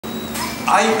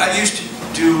I used to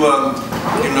do,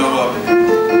 you know,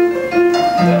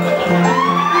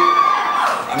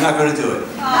 I'm not going to do it.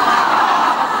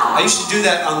 I used to do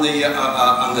that on the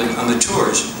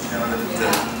tours, you know,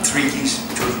 the three keys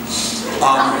tour.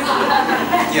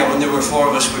 Yeah, when there were four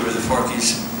of us, we were the four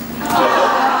keys.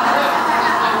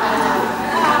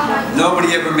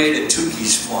 Nobody ever made a two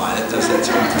keys fly. That does that.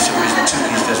 For some reason, two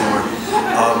keys doesn't work.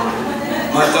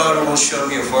 My daughter once showed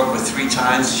me a fork with 3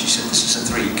 tines. She said, "This is a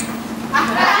 3."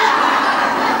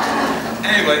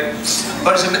 Anyway,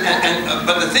 but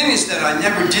the thing is that I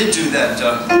never did do that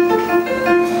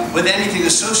with anything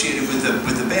associated with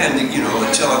the band, you know,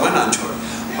 until I went on tour.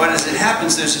 But as it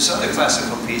happens, there's this other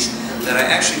classical piece that I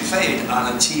actually played on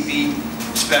a TV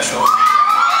special.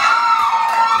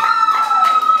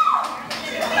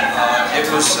 It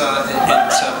was,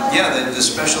 yeah, the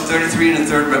special 33 and the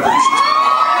Third Revolution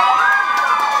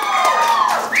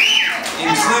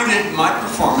included my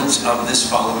performance of this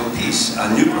following piece, a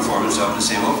new performance of the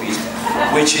same old piece,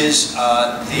 which is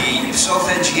the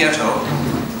Solfeggietto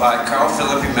by Carl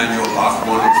Philipp Emanuel Bach,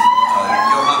 one of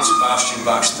Johann Sebastian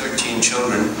Bach's 13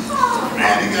 children.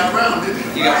 Man, he got around, didn't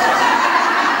he? He got around.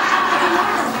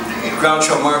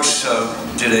 Groucho Marx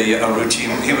did a routine.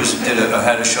 He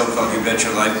had a show called You Bet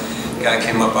Your Life. The guy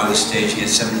came up on the stage. He had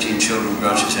 17 children.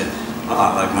 Groucho said, "Oh,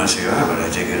 I like my cigar, but I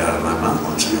take it out of my mouth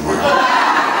once in a while."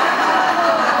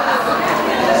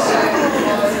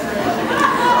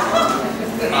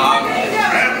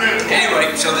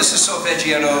 Anyway, so this is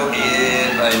Solfeggietto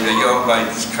by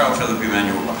Carl Philipp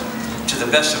Emanuel Bach, to the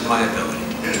best of my ability.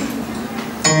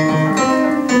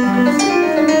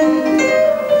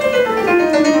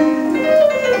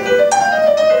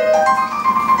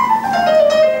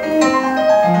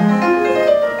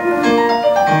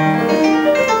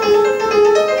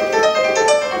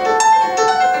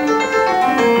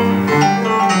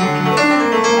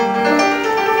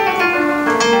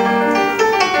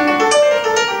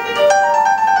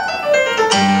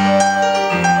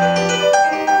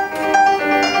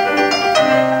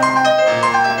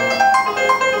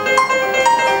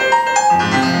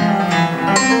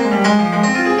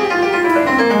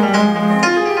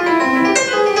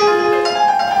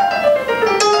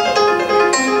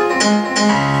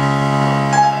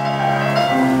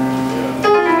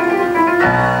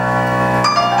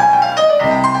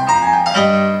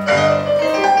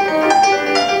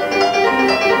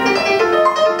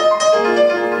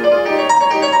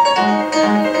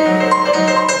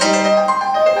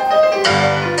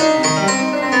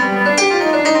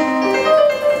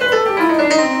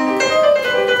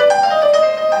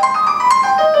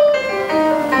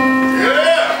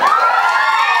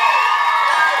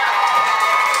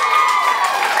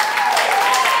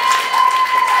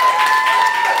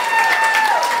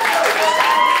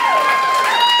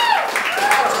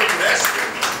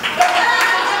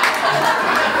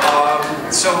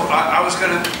 So I was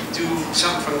going to do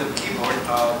something from the keyboard.